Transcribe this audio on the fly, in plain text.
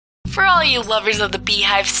For all you lovers of the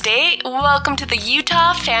Beehive State, welcome to the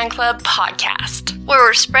Utah Fan Club podcast, where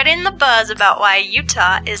we're spreading the buzz about why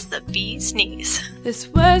Utah is the bee's knees. This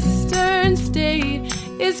western state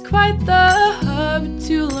is quite the hub.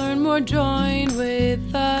 To learn more, join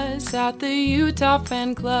with us at the Utah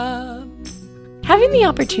Fan Club. Having the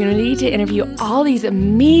opportunity to interview all these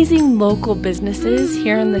amazing local businesses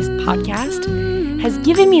here on this podcast has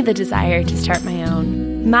given me the desire to start my own.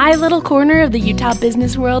 My little corner of the Utah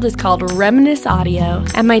business world is called Reminisce Audio,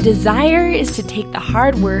 and my desire is to take the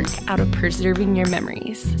hard work out of preserving your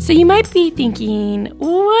memories. So you might be thinking,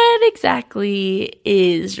 what exactly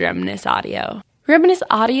is Reminisce Audio? Reminisce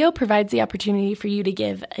Audio provides the opportunity for you to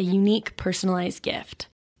give a unique, personalized gift.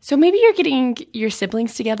 So maybe you're getting your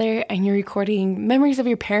siblings together and you're recording memories of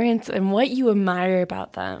your parents and what you admire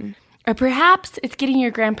about them. Or perhaps it's getting your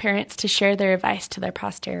grandparents to share their advice to their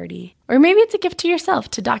posterity. Or maybe it's a gift to yourself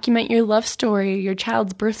to document your love story, your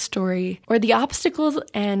child's birth story, or the obstacles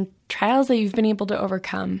and trials that you've been able to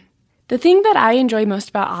overcome. The thing that I enjoy most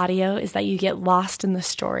about audio is that you get lost in the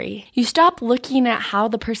story. You stop looking at how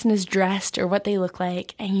the person is dressed or what they look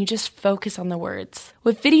like, and you just focus on the words.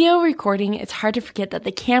 With video recording, it's hard to forget that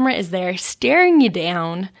the camera is there staring you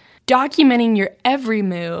down, documenting your every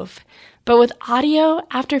move. But with audio,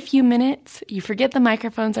 after a few minutes, you forget the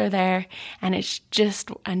microphones are there, and it's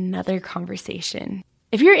just another conversation.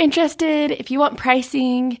 If you're interested, if you want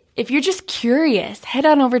pricing, if you're just curious, head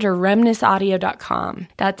on over to reminisceaudio.com.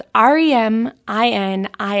 That's REMINISCE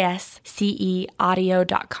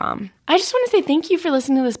audio.com. I just want to say thank you for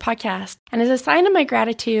listening to this podcast. And as a sign of my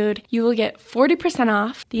gratitude, you will get 40%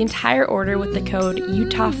 off the entire order with the code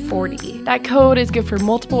UTAH40. That code is good for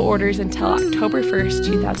multiple orders until October 1st,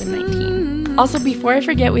 2019. Also, before I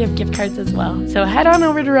forget, we have gift cards as well. So head on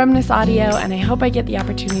over to Reminisce Audio, and I hope I get the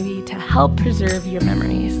opportunity to help preserve your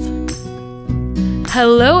memories.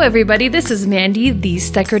 Hello, everybody. This is Mandy, the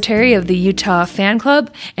secretary of the Utah Fan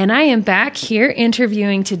Club, and I am back here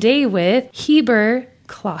interviewing today with Heber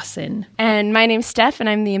Clausen. And my name's Steph, and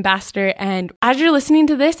I'm the ambassador. And as you're listening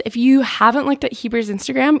to this, if you haven't looked at Heber's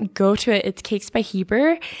Instagram, go to it. It's Cakes by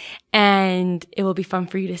Heber. And it will be fun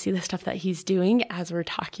for you to see the stuff that he's doing as we're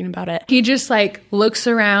talking about it. He just looks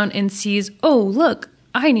around and sees, oh, look,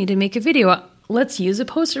 I need to make a video. Let's use a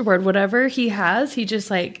poster board. Whatever he has, he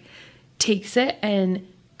just takes it and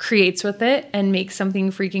creates with it and makes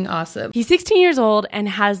something freaking awesome. He's 16 years old and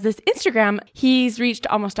has this Instagram. He's reached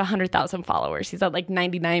almost 100,000 followers. He's at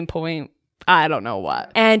 99 point, I don't know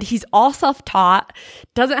what. And he's all self-taught,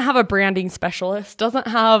 doesn't have a branding specialist, doesn't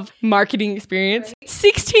have marketing experience.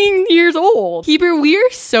 16 years old. Heber, we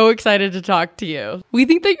are so excited to talk to you. We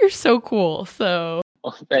think that you're so cool, so...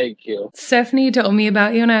 Oh, thank you. Stephanie told me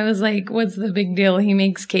about you and I was like, what's the big deal? He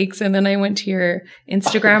makes cakes. And then I went to your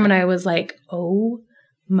Instagram and I was like, oh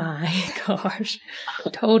my gosh,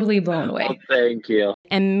 totally blown away. Oh, thank you.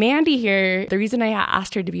 And Mandy here, the reason I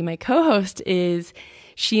asked her to be my co-host is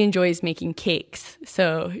she enjoys making cakes.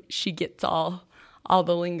 So she gets all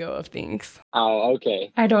the lingo of things. Oh,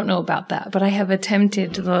 okay. I don't know about that, but I have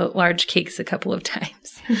attempted the large cakes a couple of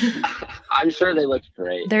times. I'm sure they look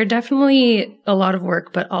great. They're definitely a lot of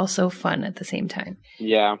work, but also fun at the same time.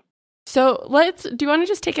 Yeah. So do you want to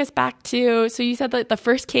just take us back to, so you said that the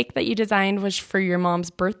first cake that you designed was for your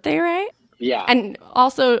mom's birthday, right? Yeah. And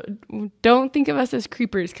also, don't think of us as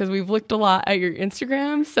creepers because we've looked a lot at your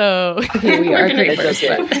Instagram. So we are creepers.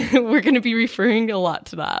 We're going to be referring a lot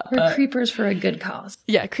to that. We're creepers for a good cause.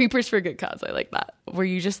 Yeah, creepers for a good cause. I like that. Were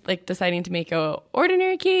you just deciding to make a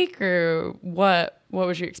ordinary cake, or what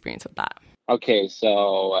was your experience with that? Okay,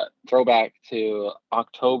 so throwback to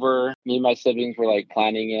October, me and my siblings were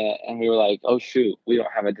planning it, and we were like, oh shoot, we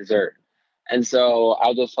don't have a dessert. And so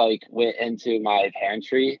I just went into my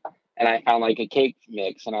pantry and I found a cake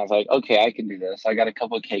mix, and I was like, okay, I can do this. I got a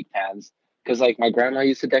couple of cake pans because my grandma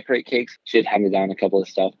used to decorate cakes. She'd hand me down a couple of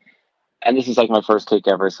stuff. And this is my first cake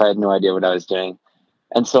ever, so I had no idea what I was doing.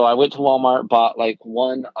 And so I went to Walmart, bought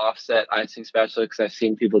one offset icing spatula because I've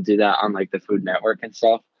seen people do that on the Food Network and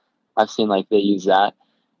stuff. I've seen they use that.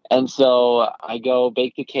 And so I go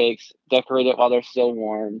bake the cakes, decorate it while they're still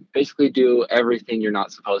warm, basically do everything you're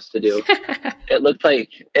not supposed to do. It looked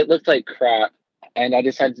like crap. And I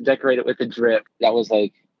just had to decorate it with a drip that was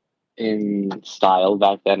in style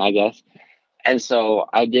back then, I guess. And so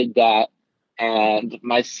I did that. And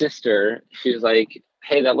my sister, she was like,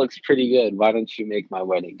 hey, that looks pretty good. Why don't you make my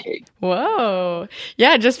wedding cake? Whoa.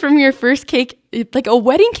 Yeah, just from your first cake, a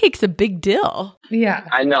wedding cake's a big deal. Yeah.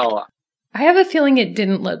 I know. I have a feeling it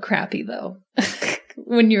didn't look crappy, though.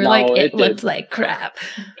 When you're it looks like crap.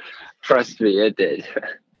 Trust me, it did.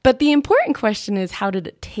 But the important question is, how did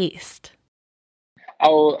it taste?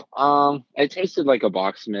 It tasted like a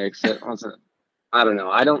box mix. It wasn't. I don't know.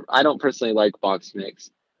 I don't personally like box mix.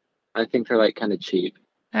 I think they're like kind of cheap.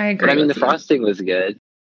 I agree. But I mean, the with you. frosting was good.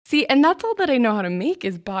 See, and that's all that I know how to make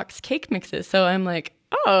is box cake mixes. So I'm like,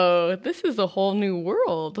 oh, this is a whole new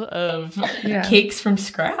world of cakes from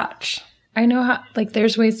scratch. I know how, like,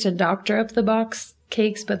 there's ways to doctor up the box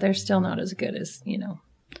cakes, but they're still not as good as, you know.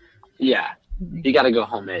 Yeah. You got to go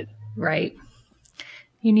homemade. Right.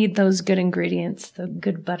 You need those good ingredients, the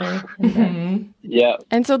good butter. And Yeah.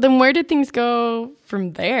 And so then where did things go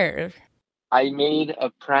from there? I made a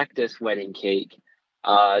practice wedding cake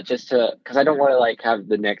just to, because I don't want to like have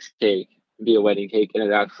the next cake be a wedding cake and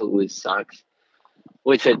it absolutely sucks,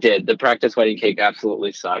 which it did. The practice wedding cake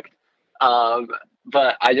absolutely sucked.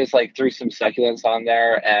 But I just like threw some succulents on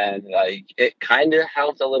there and like it kind of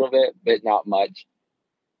helped a little bit, but not much.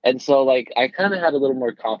 And so, like, I kind of had a little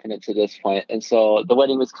more confidence at this point. And so the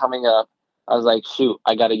wedding was coming up. I was like, shoot,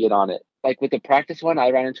 I got to get on it. Like, with the practice one, I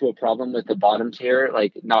ran into a problem with the bottom tier,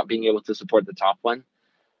 like, not being able to support the top one.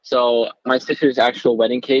 So my sister's actual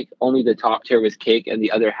wedding cake, only the top tier was cake, and the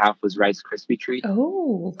other half was Rice Krispie treat.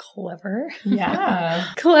 oh, clever. Yeah.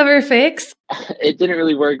 Clever fix. It didn't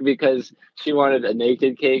really work because she wanted a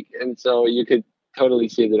naked cake, and so you could totally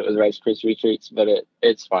see that it was Rice Krispie treats, but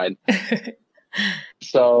it's fine.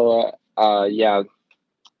 So, yeah,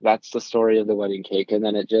 that's the story of the wedding cake. And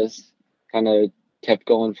then it just kind of kept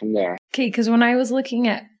going from there. Okay, because when I was looking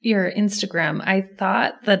at your Instagram, I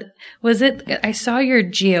thought that, I saw your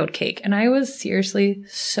geode cake, and I was seriously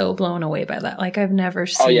so blown away by that. Like, I've never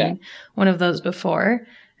seen one of those before.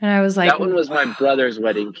 And I was like, that one was my brother's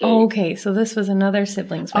wedding cake. Okay, so this was another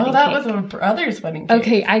sibling's wedding cake. Oh, that was a brother's wedding cake.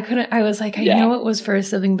 Okay, I was like, I know it was for a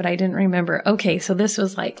sibling, but I didn't remember. Okay, so this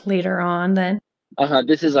was like later on then.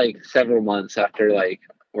 This is like several months after like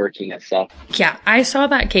working and stuff. Yeah, I saw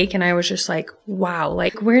that cake and I was just like, wow,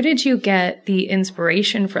 like where did you get the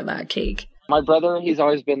inspiration for that cake? My brother, he's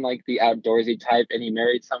always been like the outdoorsy type, and he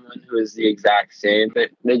married someone who is the exact same. But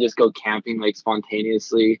they just go camping like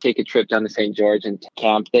spontaneously, take a trip down to St. George and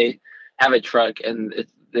camp. They have a truck and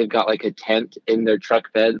they've got like a tent in their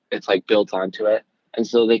truck bed. It's like built onto it. And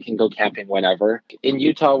so they can go camping whenever. In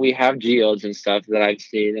Utah, we have geodes and stuff that I've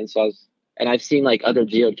seen. And so I've seen like other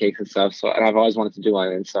geode cakes and stuff. So, and I've always wanted to do one.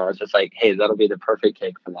 And so it's just like, hey, that'll be the perfect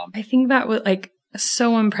cake for them. I think that was like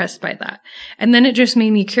so impressed by that. And then it just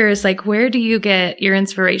made me curious, like, where do you get your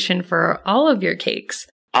inspiration for all of your cakes?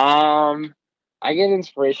 I get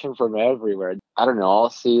inspiration from everywhere. I don't know. I'll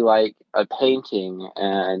see like a painting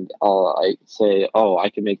and I'll like say, oh, I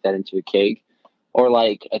can make that into a cake. Or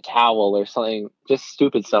like a towel or something, just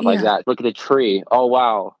stupid stuff like that. Look at a tree. Oh,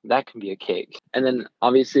 wow, that can be a cake. And then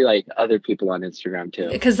obviously like other people on Instagram too.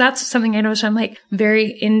 Because that's something I noticed. I'm like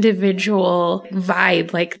very individual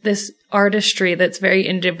vibe, like this artistry that's very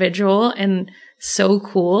individual and so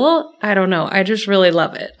cool. I don't know. I just really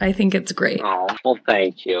love it. I think it's great. Oh, well,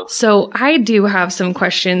 thank you. So I do have some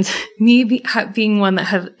questions. Me being one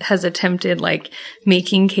that has attempted like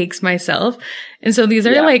making cakes myself. And so these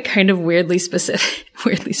are like kind of weirdly specific. Oh,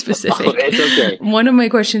 it's okay. One of my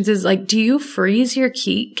questions is like, do you freeze your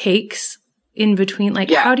cakes in between?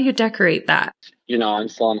 Like, how do you decorate that? You know, I'm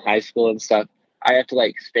still in high school and stuff. I have to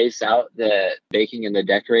like space out the baking and the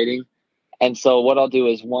decorating. And so what I'll do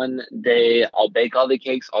is one day I'll bake all the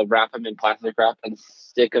cakes, I'll wrap them in plastic wrap and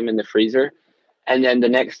stick them in the freezer. And then the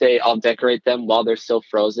next day I'll decorate them while they're still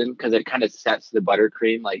frozen because it kind of sets the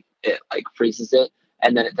buttercream, like it like freezes it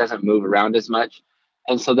and then it doesn't move around as much.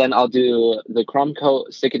 And so then I'll do the crumb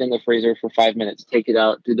coat, stick it in the freezer for 5 minutes, take it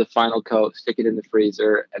out, do the final coat, stick it in the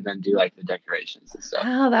freezer, and then do like the decorations and stuff.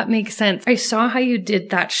 Oh, that makes sense. I saw how you did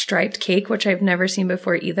that striped cake, which I've never seen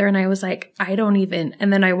before either. And I was like,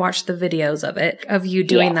 and then I watched the videos of you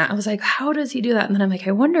doing that. I was like, how does he do that? And then I'm like,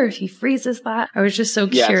 I wonder if he freezes that. I was just so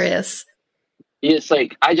curious. It's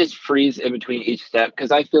like, I just freeze in between each step because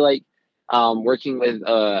I feel like working with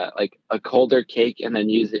like a colder cake and then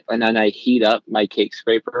use it and then I heat up my cake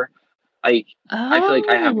scraper. I feel like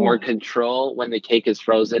I have more control when the cake is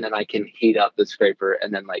frozen and I can heat up the scraper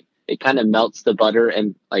and then like it kind of melts the butter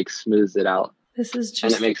and like smooths it out. This is just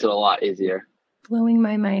and it makes it a lot easier. Blowing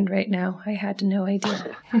my mind right now. I had no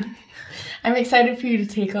idea. I'm excited for you to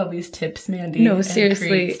take all these tips, Mandy. No, seriously.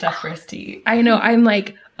 And create stuff for us to eat. I know. I'm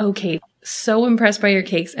like, okay. So impressed by your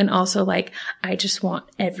cakes and also like I just want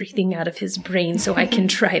everything out of his brain so I can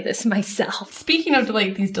try this myself. Speaking of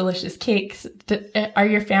like these delicious cakes, are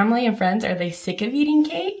your family and friends, are they sick of eating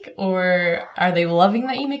cake or are they loving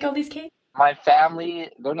that you make all these cakes? My family,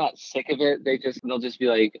 they're not sick of it. They'll just be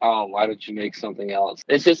like, oh, why don't you make something else?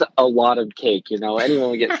 It's just a lot of cake, you know.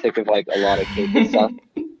 Anyone would get sick of like a lot of cake and stuff.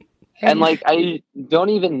 And like I don't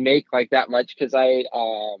even make like that much because I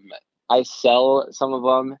sell some of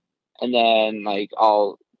them, and then like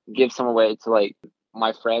I'll give some away to like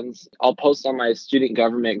my friends. I'll post on my student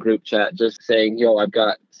government group chat just saying, yo, I've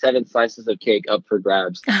got 7 slices of cake up for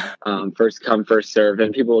grabs. First come, first serve.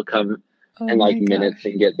 And people will come in like minutes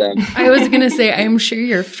and get them. I was going to say, I'm sure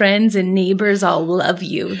your friends and neighbors all love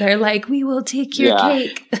you. They're like, we will take your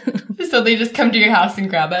cake. So they just come to your house and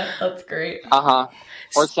grab it. That's great.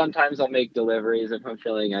 Or sometimes I'll make deliveries if I'm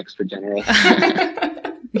feeling extra generous.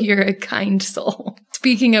 You're a kind soul.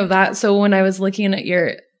 Speaking of that, so when I was looking at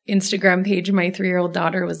your Instagram page, my 3-year-old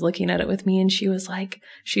daughter was looking at it with me, and she was like,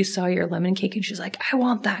 she saw your lemon cake and she's like, I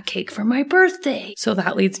want that cake for my birthday. So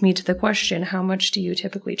that leads me to the question, how much do you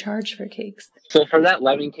typically charge for cakes? So for that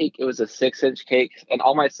lemon cake, it was a 6-inch cake, and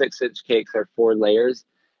all my 6-inch cakes are 4 layers.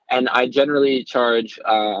 And I generally charge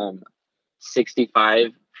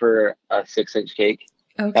 $65 for a 6-inch cake.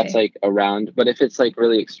 Okay. That's like around, but if it's like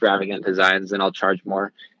really extravagant designs, then I'll charge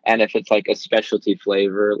more. And if it's like a specialty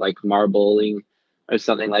flavor, like marbling or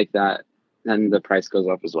something like that, then the price goes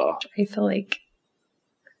up as well. I feel like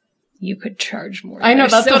you could charge more. I know,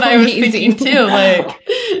 that's what I was thinking too. Like,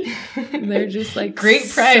 they're just like great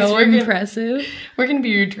price. So impressive. We're going to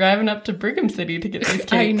be driving up to Brigham City to get these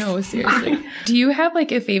cakes. I know, seriously. Do you have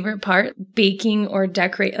like a favorite part, baking or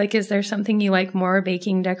decorate? Like, is there something you like more,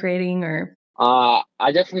 baking, decorating, or?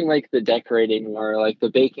 I definitely like the decorating more. Like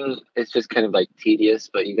the baking, it's just kind of like tedious,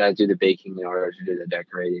 but you gotta do the baking in order to do the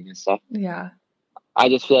decorating and stuff. Yeah. I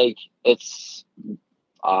just feel like it's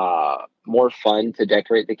more fun to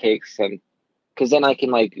decorate the cakes, and because then I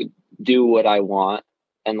can like do what I want,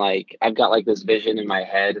 and like I've got like this vision in my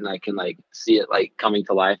head, and I can like see it like coming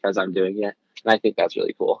to life as I'm doing it, and I think that's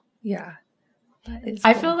really cool. Yeah.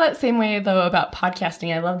 I feel that same way though about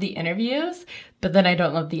podcasting. I love the interviews, but then I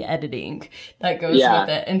don't love the editing that goes with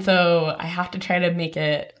it. And so I have to try to make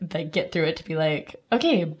it, like, get through it to be like,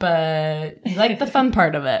 okay, but you like the fun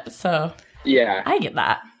part of it. So yeah, I get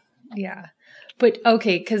that. Yeah. But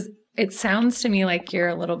okay, because it sounds to me like you're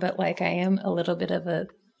a little bit like I am, a little bit of a,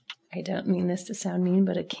 I don't mean this to sound mean,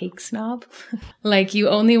 but a cake snob. Like you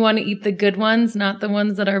only want to eat the good ones, not the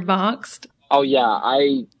ones that are boxed. Oh yeah,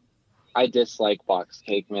 I dislike box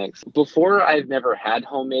cake mix. Before, I've never had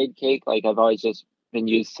homemade cake. Like, I've always just been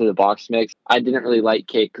used to the box mix. I didn't really like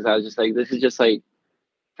cake because I was just like, this is just like,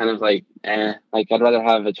 kind of like, Like, I'd rather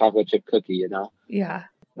have a chocolate chip cookie, you know? Yeah.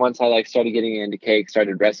 Once I, like, started getting into cake,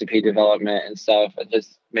 started recipe development and stuff, I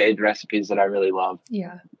just made recipes that I really love.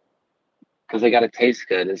 Yeah. Because they got to taste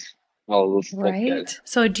good as well as look right? good.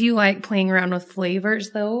 So do you like playing around with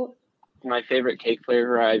flavors, though? My favorite cake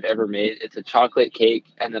flavor I've ever made, it's a chocolate cake,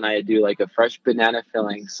 and then I do like a fresh banana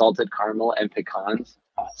filling, salted caramel, and pecans.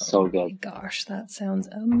 So good. Oh my gosh, that sounds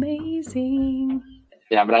amazing.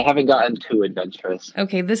 Yeah, but I haven't gotten too adventurous.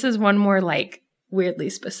 Okay, this is one more like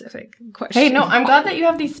weirdly specific question. Hey, no, I'm glad that you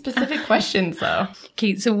have these specific questions though.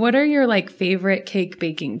 Okay, so what are your like favorite cake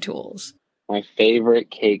baking tools? My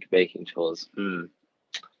favorite cake baking tools?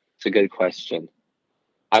 It's a good question.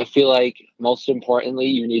 I feel like most importantly,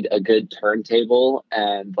 you need a good turntable,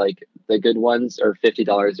 and like the good ones are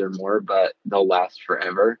 $50 or more, but they'll last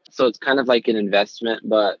forever. So it's kind of like an investment,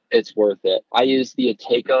 but it's worth it. I use the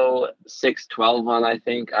Ateco 612 one, I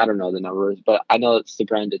think. I don't know the numbers, but I know it's the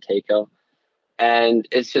brand Ateco. And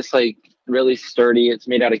it's just like really sturdy. It's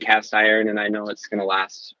made out of cast iron, and I know it's going to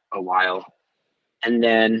last a while. And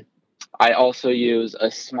then I also use a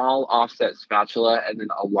small offset spatula and then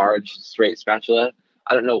a large straight spatula.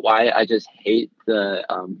 I don't know why. I just hate the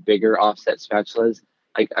bigger offset spatulas.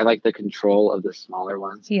 Like, I like the control of the smaller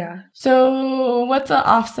ones. Yeah. So what's an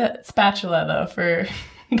offset spatula, though, for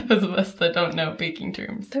those of us that don't know baking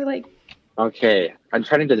terms? They're like... Okay. I'm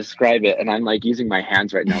trying to describe it, and I'm, like, using my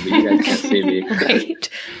hands right now, but you guys can't see me. Right.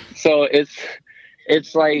 So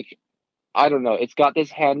it's like, I don't know. It's got this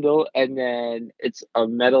handle, and then it's a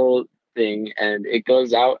metal thing, and it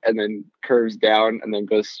goes out and then curves down and then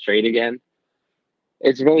goes straight again.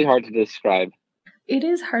 It's really hard to describe. It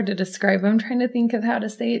is hard to describe. I'm trying to think of how to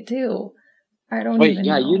say it too. I don't even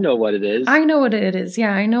know. You know what it is. I know what it is. Yeah,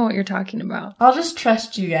 I know what you're talking about. I'll just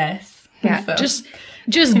trust you guys. Yeah, so. just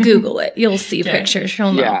Google it. You'll see pictures.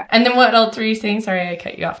 You'll know. Yeah. And then what else were you saying? Sorry, I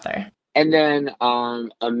cut you off there. And then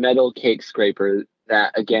a metal cake scraper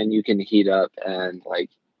that, again, you can heat up, and like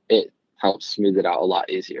it helps smooth it out a lot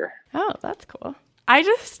easier. Oh, that's cool. I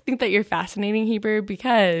just think that you're fascinating, Heber,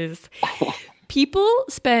 because people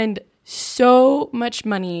spend so much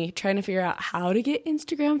money trying to figure out how to get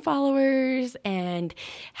Instagram followers and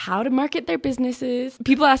how to market their businesses.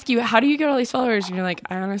 People ask you, how do you get all these followers? And you're like,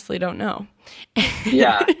 I honestly don't know.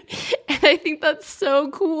 Yeah. And And I think that's so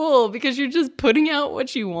cool because you're just putting out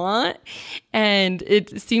what you want. And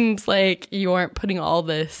it seems like you aren't putting all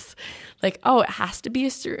this like, oh, it has to be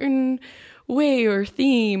a certain way or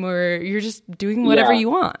theme, or you're just doing whatever you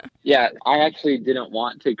want. Yeah, I actually didn't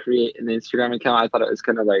want to create an Instagram account. I thought it was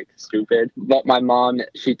kind of like stupid. But my mom,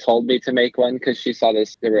 she told me to make one because she saw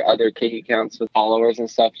there were other cake accounts with followers and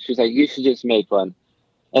stuff. She's like, you should just make one.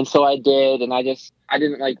 And so I did, and I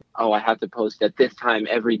didn't like, oh, I have to post at this time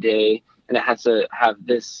every day, and it has to have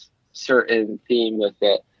this certain theme with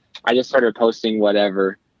it. I just started posting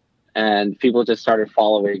whatever, and people just started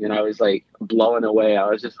following, and I was like blown away. I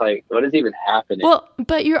was just like, what is even happening? Well,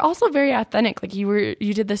 but you're also very authentic. Like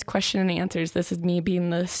you did this question and answers. This is me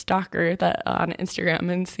being the stalker that on Instagram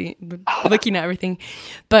and looking at everything.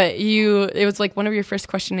 But it was like one of your first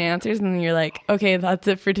question and answers, and then you're like, okay, that's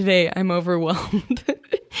it for today. I'm overwhelmed.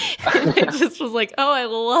 And I just was like, oh, I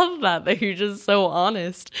love that you're just so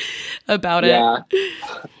honest about it. Yeah.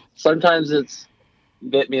 Sometimes it's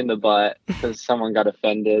bit me in the butt because someone got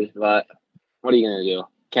offended, but what are you going to do?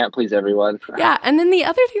 Can't please everyone. Yeah. And then the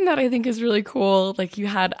other thing that I think is really cool, like you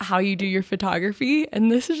had how you do your photography, and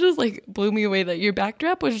this is just like blew me away that your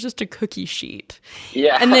backdrop was just a cookie sheet.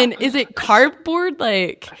 Yeah. And then is it cardboard?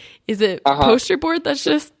 Like, is it poster board that's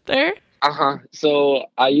just there? So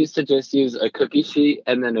I used to just use a cookie sheet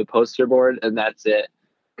and then a poster board, and that's it.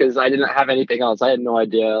 Because I didn't have anything else. I had no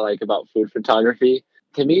idea like about food photography.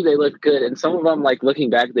 To me, they look good. And some of them, like looking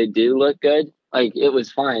back, they do look good. Like it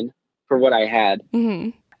was fine for what I had.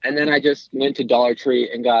 Mm-hmm. And then I just went to Dollar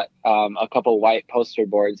Tree and got a couple white poster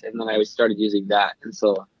boards. And then I started using that. And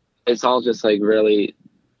so it's all just like really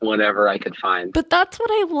whatever I could find. But that's what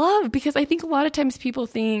I love, because I think a lot of times people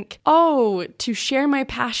think, oh, to share my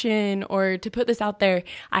passion or to put this out there,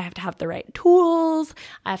 I have to have the right tools.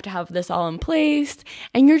 I have to have this all in place.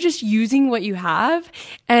 And you're just using what you have.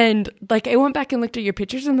 And like, I went back and looked at your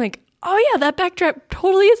pictures and like, oh yeah, that backdrop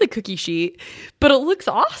totally is a cookie sheet, but it looks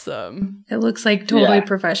awesome. It looks like totally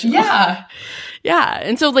professional. Yeah. Yeah.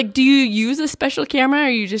 And so like, do you use a special camera? Are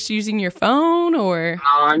you just using your phone or?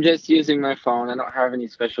 No, I'm just using my phone. I don't have any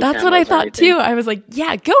special That's what I thought too. I was like,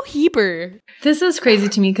 yeah, go Heber. This is crazy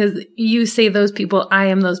to me because you say those people, I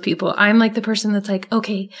am those people. I'm like the person that's like,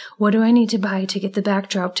 okay, what do I need to buy to get the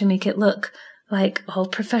backdrop to make it look like all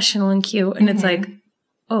professional and cute? And it's like,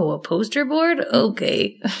 oh, a poster board?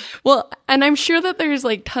 Okay. Well, and I'm sure that there's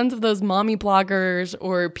like tons of those mommy bloggers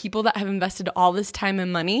or people that have invested all this time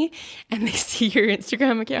and money, and they see your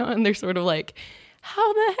Instagram account and they're sort of like,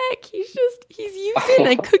 how the heck? He's using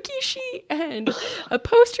a cookie sheet and a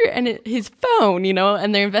poster and his phone,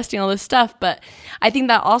 and they're investing all this stuff. But I think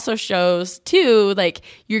that also shows too, like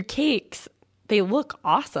your cakes, they look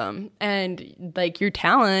awesome, and like your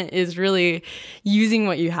talent is really using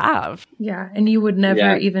what you have. Yeah, and you would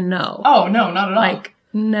never even know. Oh no, not at all. Like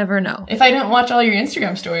never know. If I didn't watch all your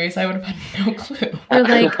Instagram stories, I would have had no clue. Or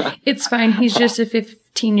like, it's fine. He's just a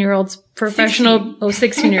 15-year-old's professional.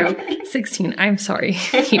 16-year-old. 16. I'm sorry,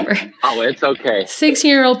 Heber. Oh, it's okay.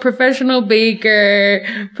 16-year-old professional baker,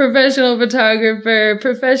 professional photographer,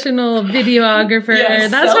 professional videographer. Yes,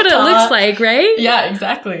 that's what it looks like, right? Yeah,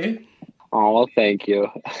 exactly. Oh, well, thank you.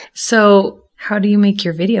 So how do you make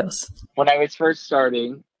your videos? When I was first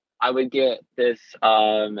starting, I would get this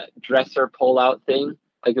dresser pull-out thing.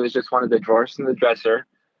 Like it was just one of the drawers in the dresser.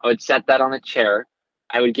 I would set that on a chair.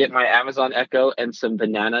 I would get my Amazon Echo and some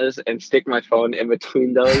bananas and stick my phone in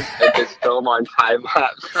between those and just film on time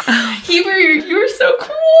lapse. Heber, you're so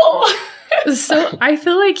cool. So I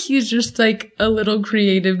feel like he's just like a little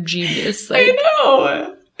creative genius. Like, I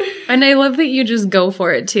know. And I love that you just go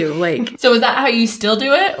for it too. Like, so is that how you still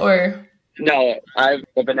do it, or? No,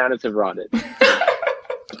 the bananas have rotted.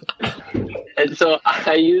 And so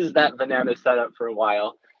I used that banana setup for a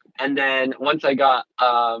while. And then once I got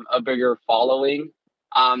a bigger following,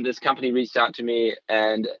 this company reached out to me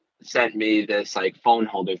and sent me this like phone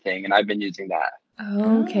holder thing, and I've been using that.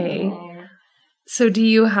 Okay. So do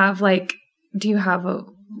you have a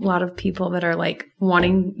lot of people that are like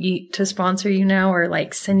wanting you to sponsor you now, or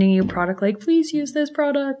like sending you product like, please use this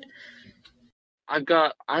product?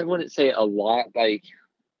 I wouldn't say a lot, like,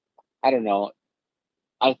 I don't know.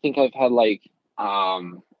 I think I've had like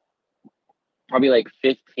probably like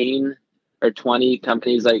 15 or 20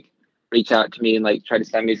 companies like reach out to me and like try to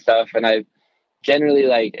send me stuff, and I've generally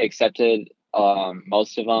like accepted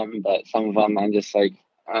most of them, but some of them I'm just like,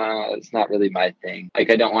 it's not really my thing. Like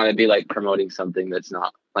I don't want to be like promoting something that's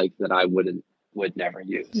not like that I would never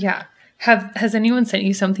use. Yeah. Has anyone sent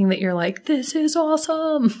you something that you're like, this is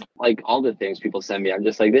awesome? Like all the things people send me, I'm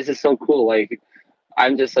just like, this is so cool. Like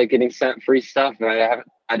I'm just like getting sent free stuff and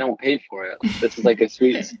I don't pay for it. This is like a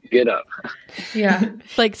sweet get up. Yeah.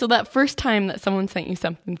 Like, so that first time that someone sent you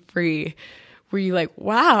something free, were you like,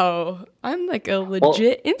 wow, I'm like a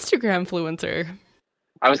legit Instagram influencer?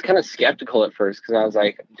 I was kind of skeptical at first because I was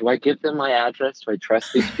like, do I give them my address? Do I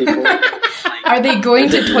trust these people? Are they going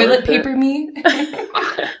to toilet paper me?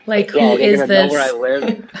 Like, who is this? Know where I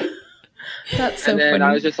live. That's so funny. And then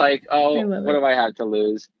I was just like, oh, what do I have to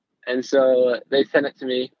lose? And so they sent it to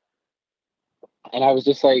me. And I was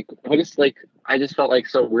just like, what is like, I just felt like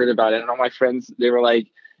so weird about it. And all my friends, they were like,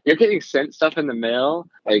 you're getting sent stuff in the mail?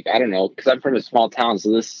 Like, I don't know, because I'm from a small town,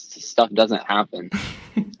 so this stuff doesn't happen.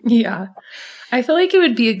 Yeah. I feel like it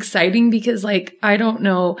would be exciting because, like, I don't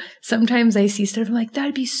know, sometimes I see stuff, I'm like,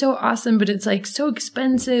 that'd be so awesome, but it's like so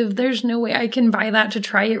expensive. There's no way I can buy that to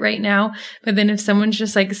try it right now. But then if someone's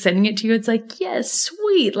just like sending it to you, it's like, yes,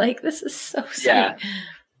 sweet. Like, this is so sweet.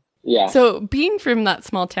 Yeah. So being from that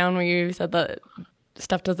small town where you said that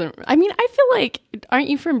stuff doesn't, I mean, I feel like, aren't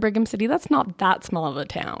you from Brigham City? That's not that small of a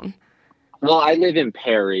town. Well, I live in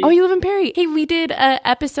Perry. Oh, you live in Perry. Hey, we did an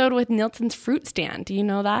episode with Nilsson's Fruit Stand. Do you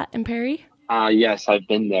know that in Perry? Yes, I've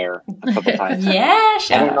been there a couple times. Yeah, I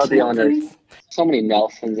don't know the owners. So many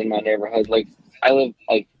Nelsons in my neighborhood. Like, I live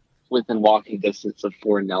like within walking distance of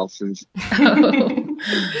 4 Nelsons. Oh.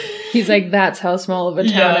 He's like, that's how small of a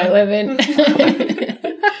town I live in.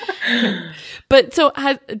 But so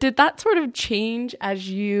did that sort of change as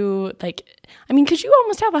you, like, I mean, because you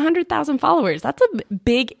almost have 100,000 followers. That's a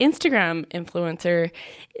big Instagram influencer.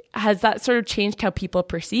 Has that sort of changed how people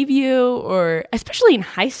perceive you, or especially in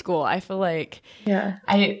high school? I feel like,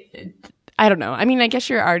 I don't know. I mean, I guess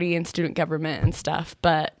you're already in student government and stuff,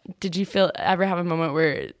 but did you ever have a moment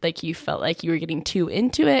where like you felt like you were getting too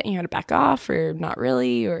into it and you had to back off, or not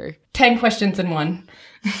really, or 10 questions in one?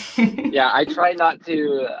 Yeah, I try not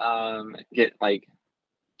to get like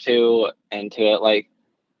too into it. Like,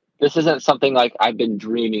 this isn't something like I've been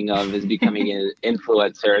dreaming of, is becoming an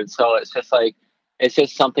influencer. And so it's just like, it's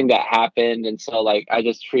just something that happened. And so like, I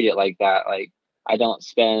just treat it like that. Like, I don't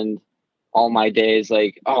spend all my days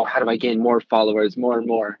like, oh, how do I gain more followers, more and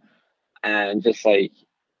more? And just like,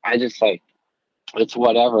 I just like, it's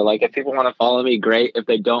whatever. Like, if people want to follow me, great. If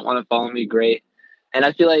they don't want to follow me, great. And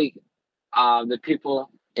I feel like the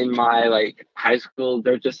people in my like high school,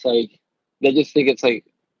 they're just like, they just think it's like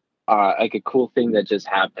a cool thing that just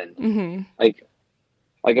happened. Mm-hmm.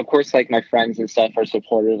 Like of course, like my friends and stuff are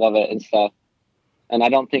supportive of it and stuff. And I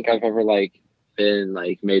don't think I've ever like been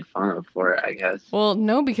like made fun of for it, I guess. Well,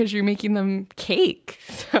 no, because you're making them cake.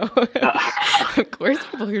 So of course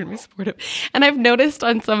people are going to be supportive. And I've noticed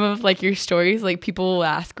on some of like your stories, like people will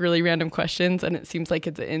ask really random questions and it seems like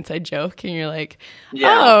it's an inside joke. And you're like,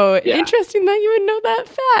 interesting that you would know that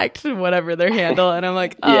fact, whatever their handle. And I'm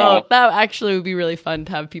like, that actually would be really fun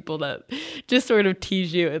to have people that just sort of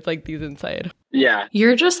tease you. It's like these inside. Yeah.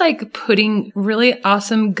 You're just like putting really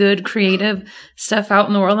awesome, good, creative stuff out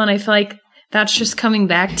in the world. And I feel like that's just coming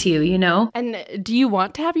back to you, you know? And do you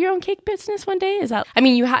want to have your own cake business one day? Is that, I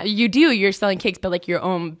mean, you're selling cakes, but like your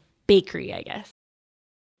own bakery, I guess.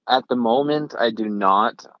 At the moment, I do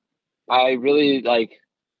not. I really like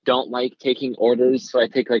don't like taking orders. So I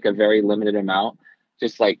take like a very limited amount,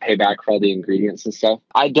 just like pay back for all the ingredients and stuff.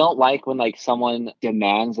 I don't like when like someone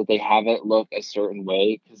demands that they have it look a certain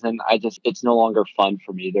way, because then it's no longer fun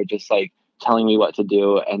for me. They're just like telling me what to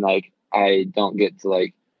do. And like, I don't get to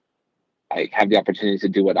like have the opportunity to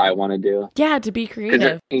do what I want to do. Yeah, to be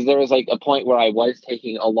creative. Because there was like a point where I was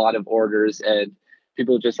taking a lot of orders and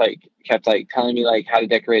people just like kept like telling me like how to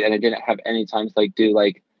decorate, and I didn't have any time to like do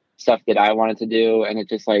like stuff that I wanted to do, and it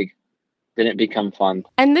just like didn't become fun.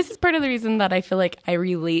 And this is part of the reason that I feel like I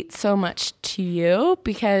relate so much to you,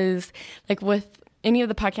 because like with any of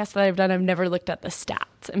the podcasts that I've done, I've never looked at the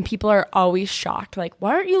stats, and people are always shocked. Like,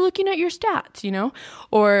 why aren't you looking at your stats? You know,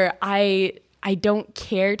 or I don't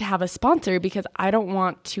care to have a sponsor because I don't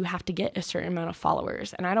want to have to get a certain amount of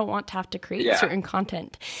followers, and I don't want to have to create certain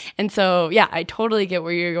content. And so, yeah, I totally get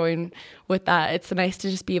where you're going with that. It's nice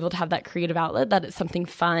to just be able to have that creative outlet, that it's something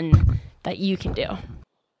fun that you can do.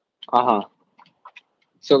 Uh-huh.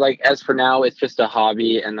 So like, as for now, it's just a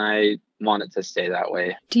hobby and I want it to stay that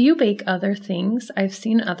way. Do you bake other things? I've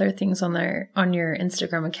seen other things on your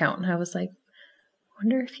Instagram account, and I was like,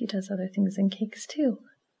 wonder if he does other things than cakes too.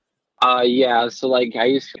 Yeah, so like I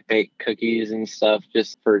used to bake cookies and stuff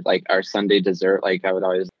just for like our Sunday dessert. Like I would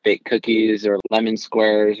always bake cookies or lemon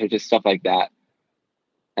squares or just stuff like that.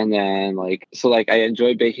 And then like, so like I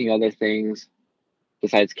enjoy baking other things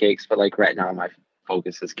besides cakes, but like right now my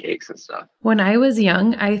focus is cakes and stuff. When I was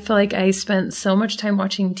young, I feel like I spent so much time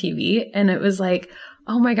watching TV, and it was like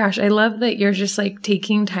Oh my gosh, I love that you're just like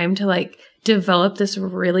taking time to like develop this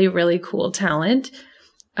really, really cool talent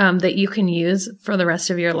that you can use for the rest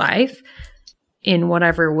of your life in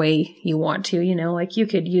whatever way you want to, you know, like you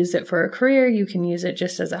could use it for a career, you can use it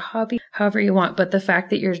just as a hobby, however you want. But the fact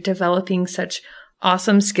that you're developing such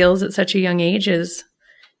awesome skills at such a young age it's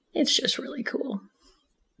just really cool.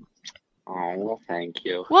 Oh, well, thank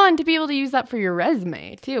you. Well, and to be able to use that for your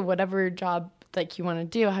resume too, whatever job like you want to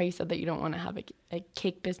do, how you said that you don't want to have a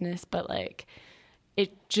cake business, but like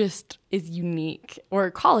it just is unique, or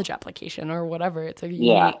a college application or whatever. It's a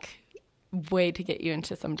unique way to get you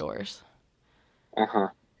into some doors. Uh-huh.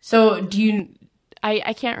 So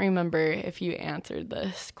I can't remember if you answered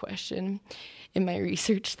this question in my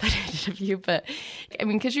research that I did of you, but I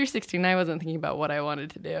mean, because you're 16, I wasn't thinking about what I wanted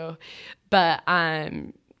to do, but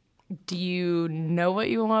do you know what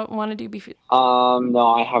you want to do before?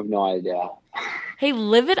 No, I have no idea. Hey,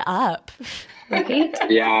 live it up. Right?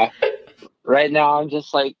 Yeah. Right now, I'm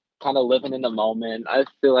just like kind of living in the moment. I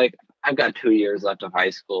feel like I've got 2 years left of high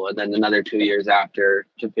school and then another 2 years after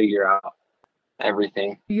to figure out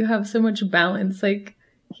everything. You have so much balance. Like,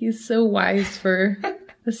 he's so wise for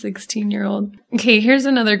a 16-year-old. Okay, here's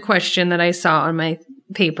another question that I saw on my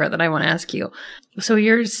paper that I want to ask you. So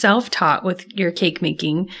you're self-taught with your cake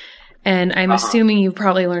making, and I'm assuming you've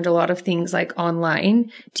probably learned a lot of things like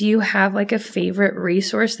online. Do you have like a favorite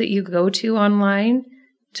resource that you go to online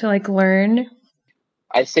to like learn?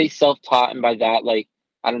 I say self-taught, and by that, like,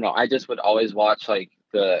 I don't know, I just would always watch like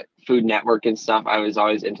the Food Network and stuff. I was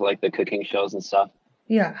always into like the cooking shows and stuff.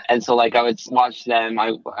 Yeah. And so like I would watch them.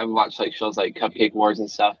 I would watch like shows like Cupcake Wars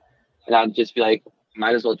and stuff. And I'd just be like,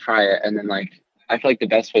 might as well try it. And then like, I feel like the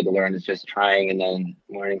best way to learn is just trying and then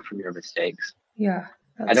learning from your mistakes. Yeah.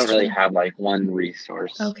 I don't really have like one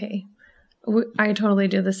resource. Okay. I totally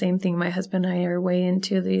do the same thing. My husband and I are way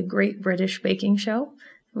into the Great British Baking Show.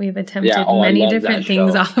 We've attempted many different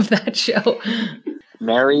things off of that show.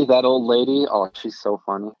 Mary, that old lady. Oh, she's so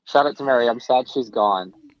funny. Shout out to Mary. I'm sad she's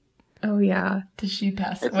gone. Oh, yeah. Did she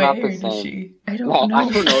pass It's away not the or did same. she? I don't know. I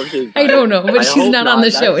don't know if she's I don't know, but I she's hope not on the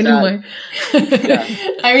not. show That's anymore.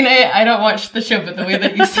 Yeah. I mean, I don't watch the show, but the way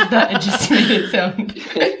that you said that, it just made it sound...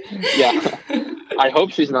 Yeah. I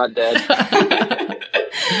hope she's not dead.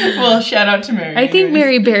 Well, shout out to Mary. I think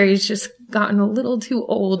Mary Berry's just gotten a little too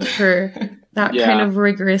old for that kind of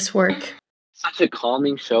rigorous work. Such a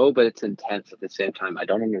calming show, but it's intense at the same time. I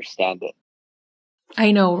don't understand it.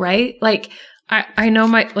 I know, right? Like, I know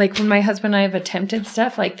when my husband and I have attempted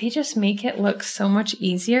stuff, like they just make it look so much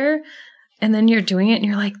easier. And then you're doing it and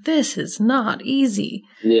you're like, this is not easy.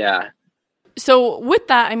 Yeah. So with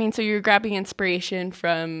that, I mean, so you're grabbing inspiration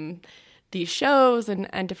from these shows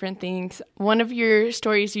and different things. One of your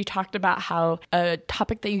stories, you talked about how a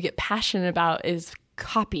topic that you get passionate about is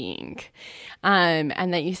copying.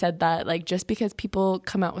 And that you said that like just because people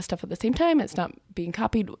come out with stuff at the same time, it's not being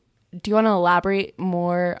copied. Do you want to elaborate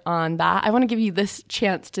more on that? I want to give you this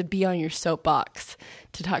chance to be on your soapbox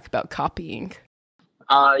to talk about copying.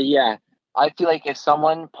 Yeah. I feel like if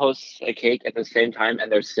someone posts a cake at the same time and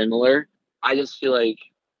they're similar, I just feel like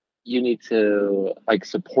you need to like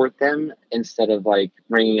support them instead of like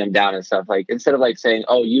bringing them down and stuff. Like instead of like saying,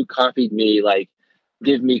 oh, you copied me, like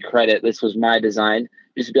give me credit, this was my design.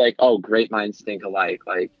 You should be like, oh, great minds think alike.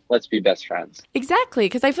 Like, let's be best friends. Exactly.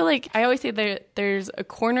 Because I feel like I always say there's a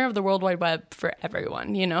corner of the World Wide Web for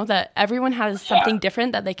everyone, you know, that everyone has something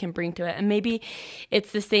different that they can bring to it. And maybe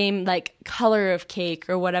it's the same like color of cake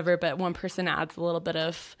or whatever, but one person adds a little bit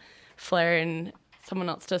of flair and someone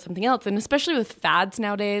else does something else. And especially with fads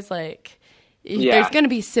nowadays, like there's going to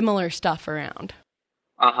be similar stuff around.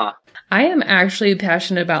 Uh-huh. I am actually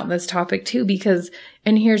passionate about this topic too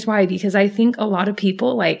and here's why, because I think a lot of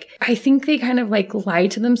people I think they kind of lie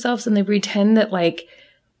to themselves and they pretend that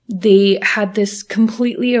they had this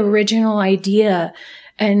completely original idea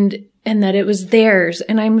and that it was theirs.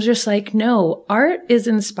 And I'm just like, no, art is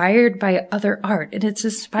inspired by other art and it's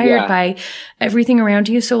inspired by everything around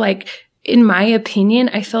you. So in my opinion,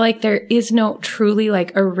 I feel like there is no truly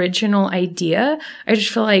original idea. I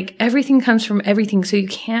just feel like everything comes from everything. So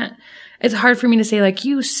it's hard for me to say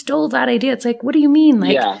you stole that idea. It's what do you mean?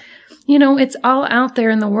 It's all out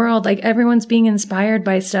there in the world. Everyone's being inspired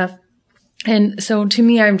by stuff. And so to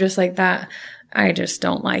me, I'm just like that. I just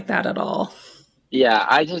don't like that at all. Yeah.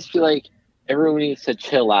 I just feel like everyone needs to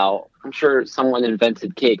chill out. I'm sure someone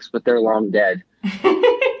invented cakes, but they're long dead.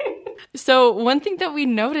 So one thing that we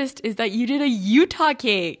noticed is that you did a Utah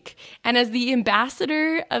cake. And as the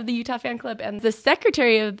ambassador of the Utah Fan Club and the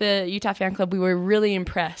secretary of the Utah Fan Club, we were really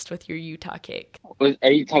impressed with your Utah cake.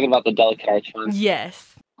 Are you talking about the delicate arch one?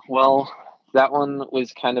 Yes. Well, That one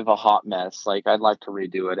was kind of a hot mess. Like, I'd like to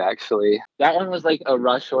redo it, actually. That one was like a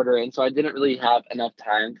rush order, and so I didn't really have enough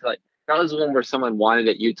time to like. That was one where someone wanted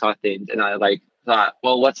it Utah themed, and I like thought,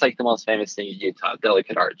 well, what's like the most famous thing in Utah?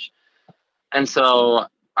 Delicate Arch. And so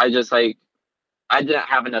I just like I didn't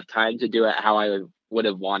have enough time to do it how I would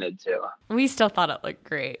have wanted to. We still thought it looked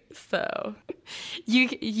great. So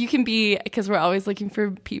you can be, because we're always looking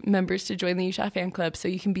for members to join the Utah fan club, so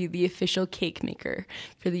you can be the official cake maker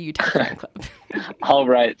for the Utah fan club. All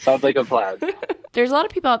right. Sounds like a plan. There's a lot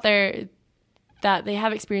of people out there that they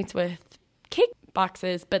have experience with cake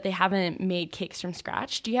boxes, but they haven't made cakes from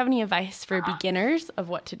scratch. Do you have any advice for beginners of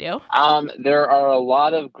what to do? There are a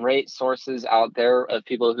lot of great sources out there of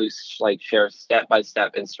people who like share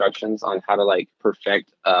step-by-step instructions on how to like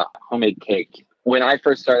perfect a homemade cake. When I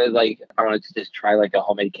first started, like I wanted to just try like a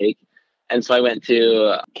homemade cake. And so I went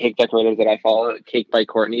to cake decorators that I follow, Cake by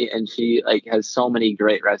Courtney, and she like has so many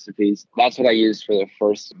great recipes. That's what I used for the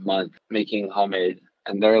first month making homemade,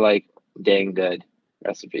 and they're like dang good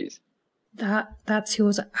recipes. That's who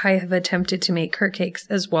I have attempted to make her cakes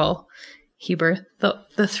as well. Heber.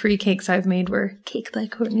 The 3 cakes I've made were Cake by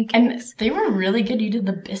Courtney cakes. And they were really good. You did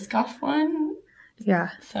the Biscoff one.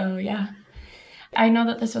 Yeah. So yeah. I know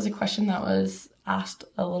that this was a question that was asked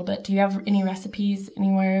a little bit. Do you have any recipes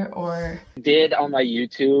anywhere or? Did on my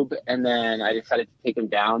YouTube, and then I decided to take them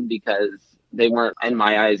down because they weren't in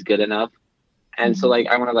my eyes good enough. And so like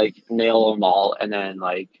I want to like nail them all, and then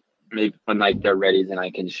like maybe when like they're ready, then I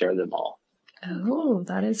can share them all. Oh,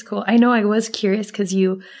 that is cool. I know I was curious because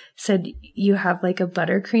you said you have like a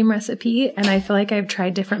buttercream recipe, and I feel like I've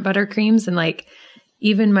tried different buttercreams, and like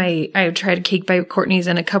even I've tried Cake by Courtney's,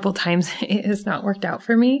 and a couple times it has not worked out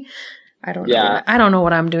for me. I don't know. I don't know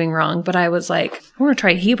what I'm doing wrong, but I was like, I want to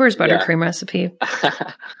try Heber's buttercream recipe.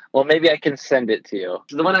 Well, maybe I can send it to you.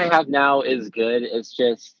 The one I have now is good. It's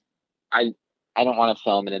just I don't want to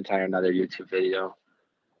film an entire another YouTube video.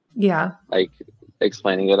 Yeah. Like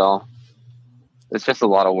explaining it all. It's just a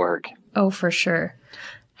lot of work. Oh, for sure.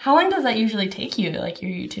 How long does that usually take you, like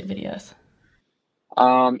your YouTube videos?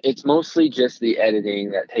 It's mostly just the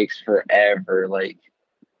editing that takes forever. Like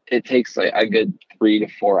it takes like a good 3 to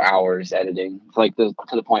 4 hours editing, like to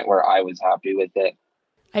the point where I was happy with it.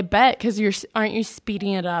 I bet, because aren't you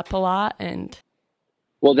speeding it up a lot? And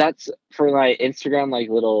well, that's for my Instagram, like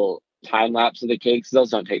little time lapse of the cakes. Those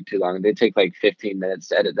don't take too long. They take like 15 minutes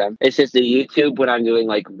to edit them. It's just the YouTube when I'm doing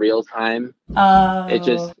like real time. It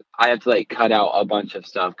just I have to like cut out a bunch of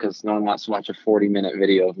stuff because no one wants to watch a 40-minute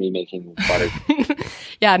video of me making butter.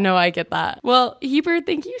 Yeah, no, I get that. Well, Heber,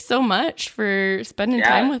 thank you so much for spending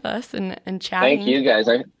time with us and chatting. Thank you guys.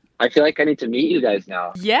 I feel like I need to meet you guys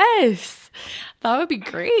now. Yes, that would be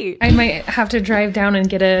great. I might have to drive down and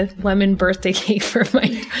get a lemon birthday cake for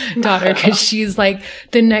my daughter because she's like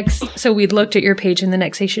so we'd looked at your page and the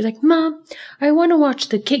next day she's like, Mom, I want to watch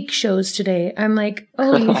the cake shows today. I'm like,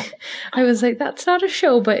 oh, I was like, that's not a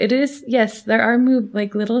show, but it is. Yes, there are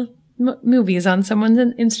little movies on someone's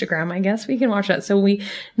Instagram. I guess we can watch that. So we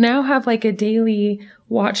now have like a daily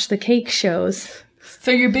watch the cake shows.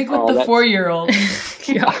 So you're big with the 4-year-old.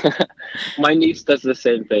 Yeah. My niece does the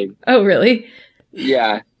same thing. Oh, really?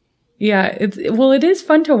 Yeah. Yeah. It is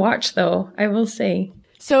fun to watch, though, I will say.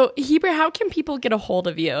 So, Heber, how can people get a hold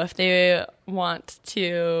of you if they want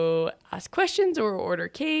to ask questions or order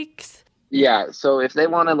cakes? Yeah. So if they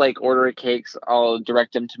want to like order cakes, I'll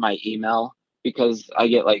direct them to my email because I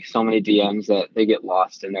get like so many DMs that they get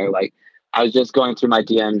lost. And they're like, I was just going through my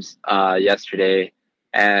DMs yesterday,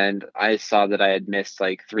 and I saw that I had missed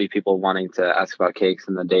like 3 people wanting to ask about cakes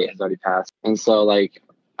and the date has already passed. And so like,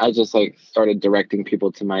 I just like started directing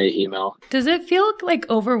people to my email. Does it feel like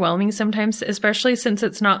overwhelming sometimes, especially since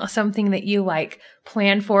it's not something that you like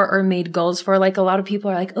planned for or made goals for? Like a lot of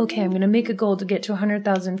people are like, okay, I'm going to make a goal to get to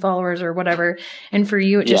 100,000 followers or whatever. And for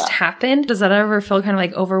you, it just happened. Does that ever feel kind of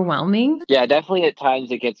like overwhelming? Yeah, definitely at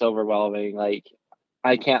times it gets overwhelming. Like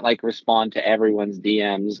I can't like respond to everyone's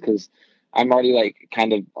DMs because I'm already like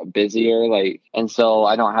kind of busier, like, and so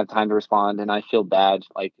I don't have time to respond, and I feel bad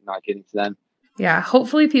like not getting to them. Yeah,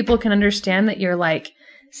 hopefully people can understand that you're like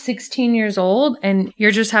 16 years old and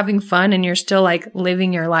you're just having fun and you're still like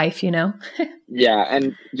living your life, you know? Yeah,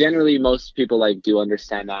 and generally most people like do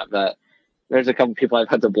understand that, but there's a couple people I've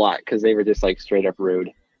had to block because they were just like straight up rude.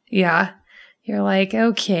 Yeah, you're like,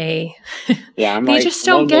 okay. Yeah, I'm they like, just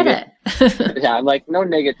don't get it. Yeah, I'm like, no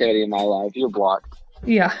negativity in my life. You're blocked.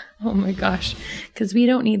 Yeah. Oh my gosh. Because we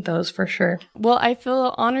don't need those for sure. Well, I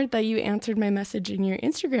feel honored that you answered my message in your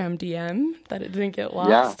Instagram DM, that it didn't get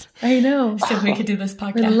lost. Yeah. I know. So we could do this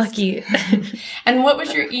podcast. We're lucky. And what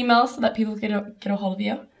was your email so that people get a hold of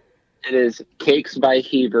you? It is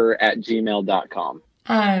cakesbyheber@gmail.com.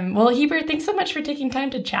 Well, Heber, thanks so much for taking time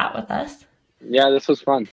to chat with us. Yeah, this was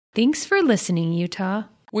fun. Thanks for listening, Utah.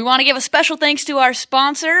 We want to give a special thanks to our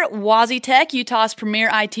sponsor, WazzyTech, Utah's premier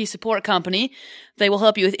IT support company. They will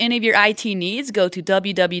help you with any of your IT needs. Go to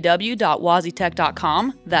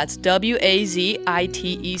www.wazzytech.com. That's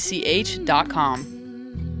WAZITECH.com.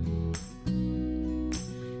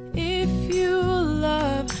 If you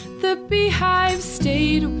love the Beehive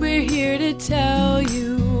State, we're here to tell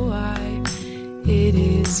you why it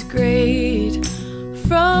is great.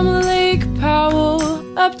 From Lake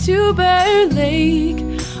Powell up to Bear Lake,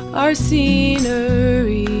 our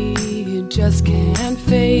scenery you just can't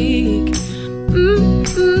fake.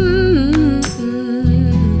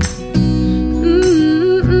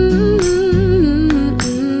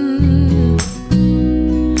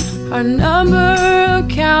 Our number of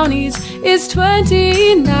counties is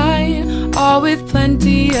 29, all with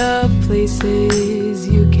plenty of places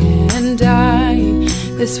you can dine.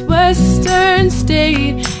 This western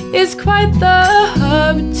state is quite the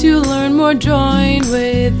hub. To learn more, join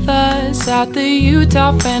with us at the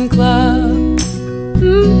Utah Fan Club.